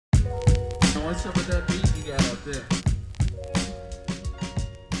what's up with that beat you got up there?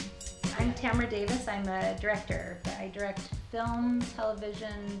 I'm Tamra Davis. I'm a director. I direct film,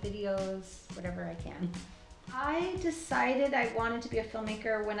 television, videos, whatever I can. I decided I wanted to be a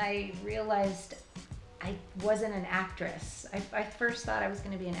filmmaker when I realized I wasn't an actress. I first thought I was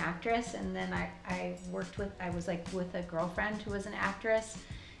going to be an actress, and then I was like with a girlfriend who was an actress,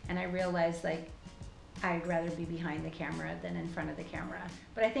 and I realized like I'd rather be behind the camera than in front of the camera.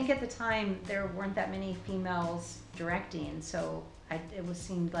 But I think at the time there weren't that many females directing, so it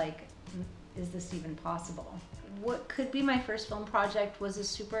seemed like, is this even possible? What could be my first film project was a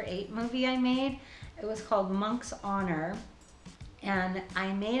Super 8 movie I made. It was called Monk's Honor. And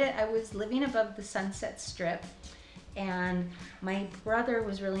I made it, I was living above the Sunset Strip, and my brother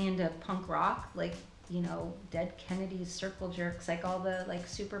was really into punk rock, like, you know, Dead Kennedys, Circle Jerks, like all the like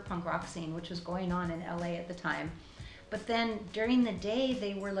super punk rock scene, which was going on in LA at the time. But then during the day,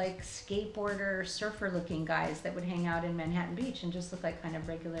 they were like skateboarder, surfer looking guys that would hang out in Manhattan Beach and just look like kind of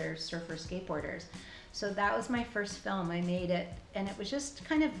regular surfer skateboarders. So that was my first film. I made it, and it was just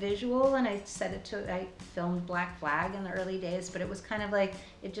kind of visual, and I filmed Black Flag in the early days, but it was kind of like,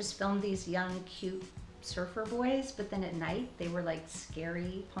 it just filmed these young, cute surfer boys, but then at night, they were like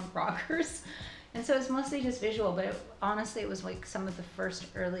scary punk rockers. And so it was mostly just visual, but honestly, it was like some of the first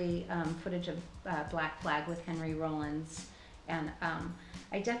early footage of Black Flag with Henry Rollins. And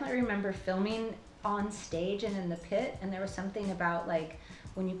I definitely remember filming on stage and in the pit, and there was something about like,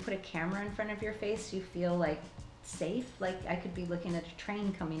 when you put a camera in front of your face, you feel like safe. Like I could be looking at a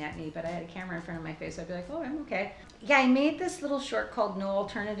train coming at me, but I had a camera in front of my face, so I'd be like, oh, I'm okay. Yeah, I made this little short called No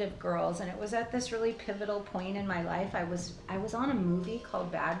Alternative Girls, and it was at this really pivotal point in my life. I was on a movie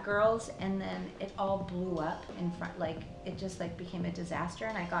called Bad Girls, and then it all blew up in front, like it just like became a disaster,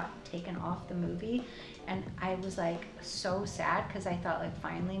 and I got taken off the movie. And I was like so sad because I thought like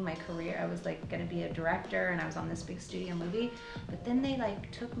finally my career, I was like gonna be a director, and I was on this big studio movie, but then they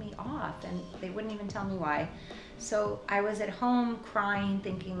like took me off and they wouldn't even tell me why. So I was at home crying,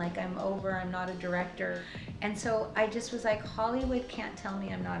 thinking like I'm over, I'm not a director. And so I just was like, Hollywood can't tell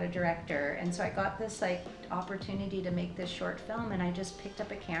me I'm not a director. And so I got this like opportunity to make this short film, and I just picked up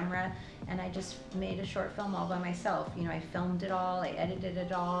a camera and I just made a short film all by myself. You know, I filmed it all, I edited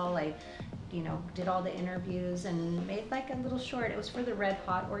it all, I did all the interviews and made like a little short. It was for the Red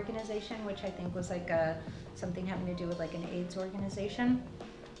Hot organization, which I think was like something having to do with like an AIDS organization.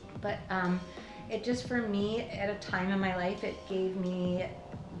 But it just, for me, at a time in my life, it gave me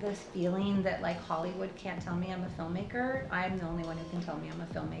this feeling that like Hollywood can't tell me I'm a filmmaker. I'm the only one who can tell me I'm a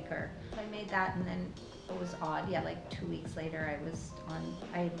filmmaker. I made that, and then it was odd. Yeah, like 2 weeks later,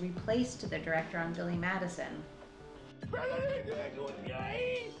 I had replaced the director on Billy Madison.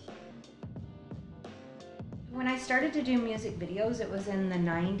 When I started to do music videos, it was in the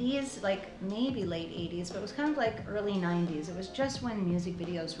 90s, like maybe late 80s, but it was kind of like early 90s. It was just when music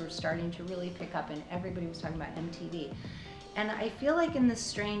videos were starting to really pick up and everybody was talking about MTV. And I feel like in this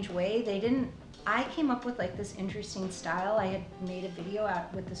strange way, I came up with like this interesting style. I had made a video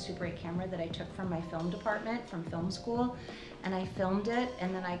out with the Super 8 camera that I took from my film department from film school, and I filmed it,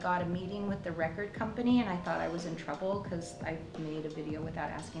 and then I got a meeting with the record company, and I thought I was in trouble because I made a video without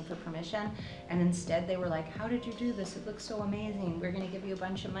asking for permission, and instead they were like, how did you do this? It looks so amazing. We're gonna give you a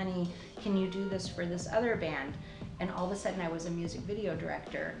bunch of money. Can you do this for this other band? And all of a sudden I was a music video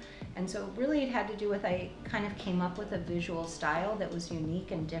director. And so really it had to do with, I kind of came up with a visual style that was unique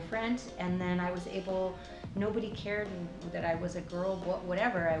and different, and then I was able, nobody cared that I was a girl,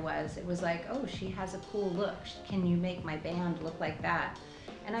 whatever I was. It was like, oh, she has a cool look. Can you make my band look like that?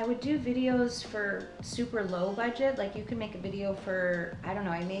 And I would do videos for super low budget. Like you could make a video for, I don't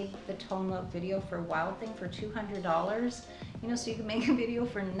know, I made the Tone Loc video for Wild Thing for $200. You know, so you could make a video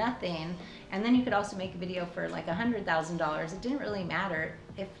for nothing. And then you could also make a video for like $100,000. It didn't really matter.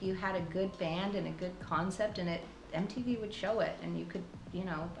 If you had a good band and a good concept, and MTV would show it, and you could,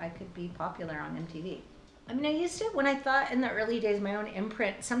 I could be popular on MTV. I mean, I used to, when I thought in the early days, my own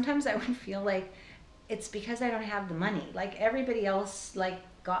imprint, sometimes I would feel like it's because I don't have the money. Like everybody else like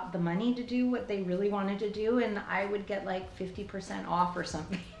got the money to do what they really wanted to do, and I would get like 50% off or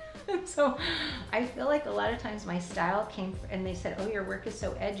something. So I feel like a lot of times my style came, and they said, oh, your work is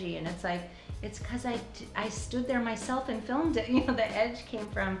so edgy. And it's like, it's because I stood there myself and filmed it. The edge came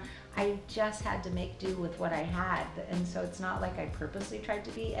from, I just had to make do with what I had. And so it's not like I purposely tried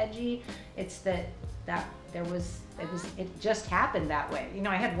to be edgy. It's that it just happened that way.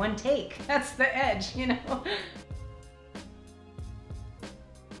 I had one take. That's the edge,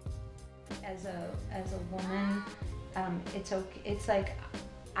 As a woman, it's okay. It's like,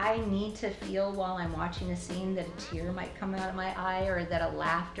 I need to feel while I'm watching a scene that a tear might come out of my eye, or that a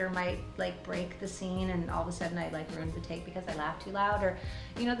laughter might like break the scene and all of a sudden I like ruined the take because I laughed too loud, or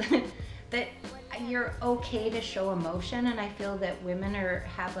you know, that you're okay to show emotion. And I feel that women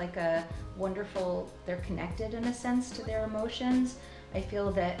have like a wonderful, they're connected in a sense to their emotions. I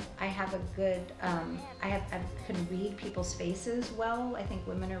feel that I have a good, I can read people's faces well. I think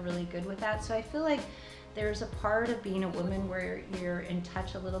women are really good with that. So I feel like there's a part of being a woman where you're in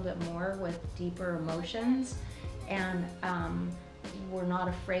touch a little bit more with deeper emotions, and we're not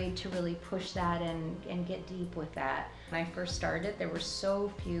afraid to really push that and get deep with that. When I first started, there were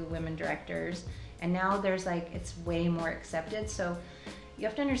so few women directors, and now there's like, it's way more accepted. So you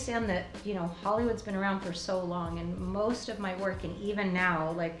have to understand that, you know, Hollywood's been around for so long, and most of my work, and even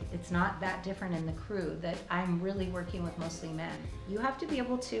now, like, it's not that different in the crew, that I'm really working with mostly men. You have to be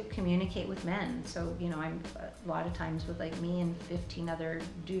able to communicate with men. So, you know, I'm a lot of times with like me and 15 other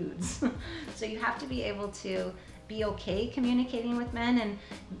dudes. So you have to be able to be okay communicating with men, and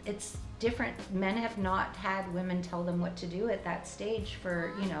it's different. Men have not had women tell them what to do at that stage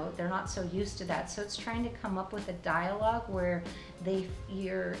for, you know, they're not so used to that. So it's trying to come up with a dialogue where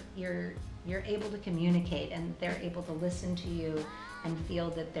you're able to communicate and they're able to listen to you and feel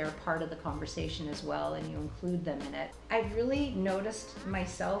that they're part of the conversation as well, and you include them in it. I've really noticed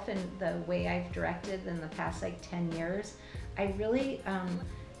myself in the way I've directed in the past like 10 years. I really,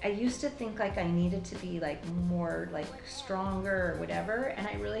 I used to think like I needed to be like more like stronger or whatever, and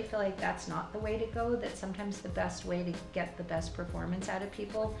I really feel like that's not the way to go, that sometimes the best way to get the best performance out of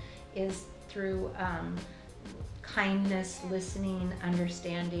people is through kindness, listening,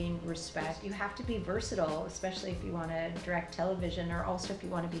 understanding, respect. You have to be versatile, especially if you want to direct television, or also if you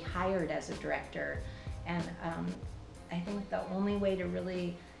want to be hired as a director. And I think the only way to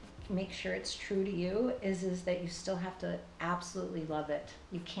really make sure it's true to you is that you still have to absolutely love it.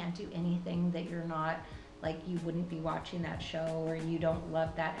 You can't do anything that you're not, like, you wouldn't be watching that show, or you don't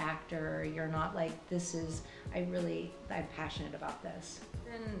love that actor, or you're not like, I'm passionate about this.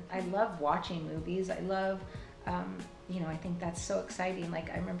 And I love watching movies. I love, you know, I think that's so exciting. Like,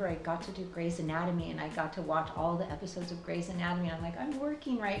 I remember I got to do Grey's Anatomy, and I got to watch all the episodes of Grey's Anatomy, and I'm like, I'm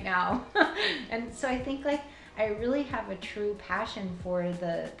working right now. And so I think like, I really have a true passion for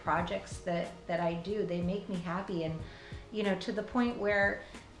the projects that I do. They make me happy, and, you know, to the point where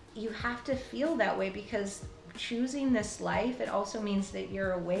you have to feel that way, because choosing this life, it also means that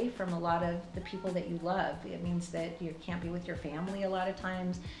you're away from a lot of the people that you love. It means that you can't be with your family a lot of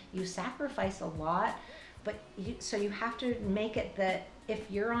times. You sacrifice a lot, but so you have to make it that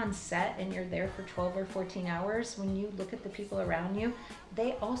if you're on set and you're there for 12 or 14 hours, when you look at the people around you,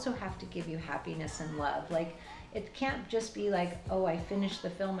 they also have to give you happiness and love. Like, it can't just be like, oh, I finished the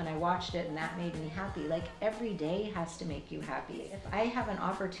film and I watched it and that made me happy. Like, every day has to make you happy. If I have an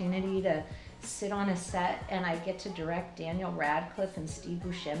opportunity to sit on a set and I get to direct Daniel Radcliffe and Steve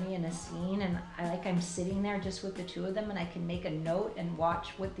Buscemi in a scene, and I'm sitting there just with the two of them, and I can make a note and watch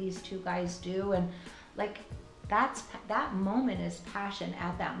what these two guys do, and like, that moment is passion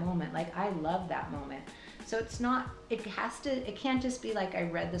at that moment. Like, I love that moment. So it's not, it can't just be like I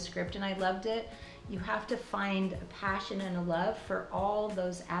read the script and I loved it. You have to find a passion and a love for all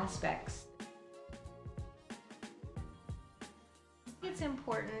those aspects. It's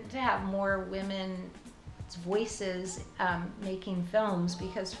important to have more women's voices making films,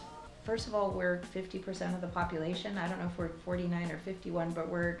 because first of all, we're 50% of the population. I don't know if we're 49 or 51, but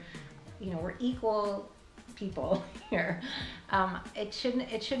we're equal people here. It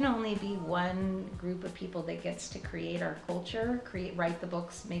shouldn't only be one group of people that gets to create our culture, write the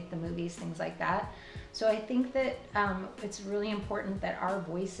books, make the movies, things like that. So I think that it's really important that our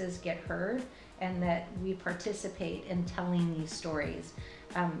voices get heard and that we participate in telling these stories.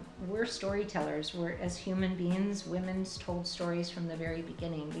 We're storytellers. As human beings, women's told stories from the very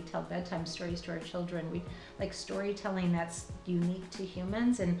beginning. We tell bedtime stories to our children. We like storytelling that's unique to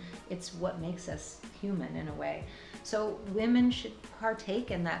humans, and it's what makes us human in a way. So women should partake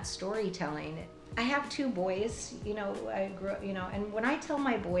in that storytelling. I have two boys, and when I tell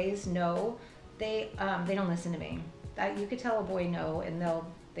my boys no, they don't listen to me. You could tell a boy no and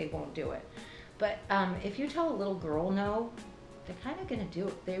they won't do it. But if you tell a little girl no, they're kind of gonna do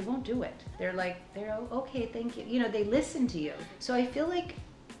it. They won't do it. They're okay, thank you. You know, they listen to you. So I feel like,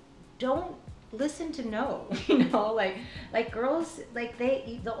 don't listen to no. Like girls,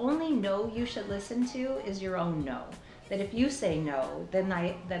 the only no you should listen to is your own no. That if you say no, then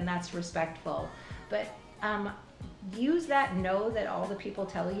that's respectful. But use that no that all the people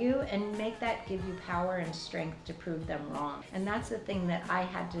tell you and make that give you power and strength to prove them wrong. And that's the thing that I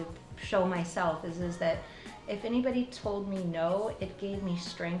had to show myself is that if anybody told me no, it gave me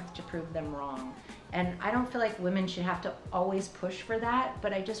strength to prove them wrong. And I don't feel like women should have to always push for that,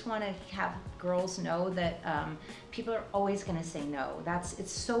 but I just want to have girls know that people are always going to say no.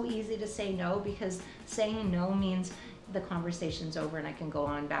 It's so easy to say no, because saying no means the conversation's over and I can go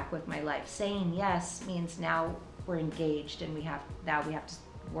on back with my life. Saying yes means now we're engaged and we have to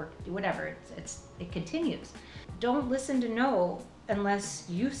work, whatever, it continues. Don't listen to no unless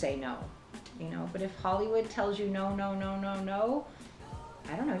you say no, you know. But if Hollywood tells you no, no, no, no, no,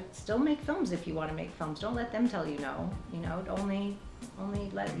 I don't know, still make films if you want to make films. Don't let them tell you no, you know. Only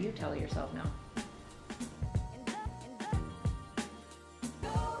let you tell yourself no.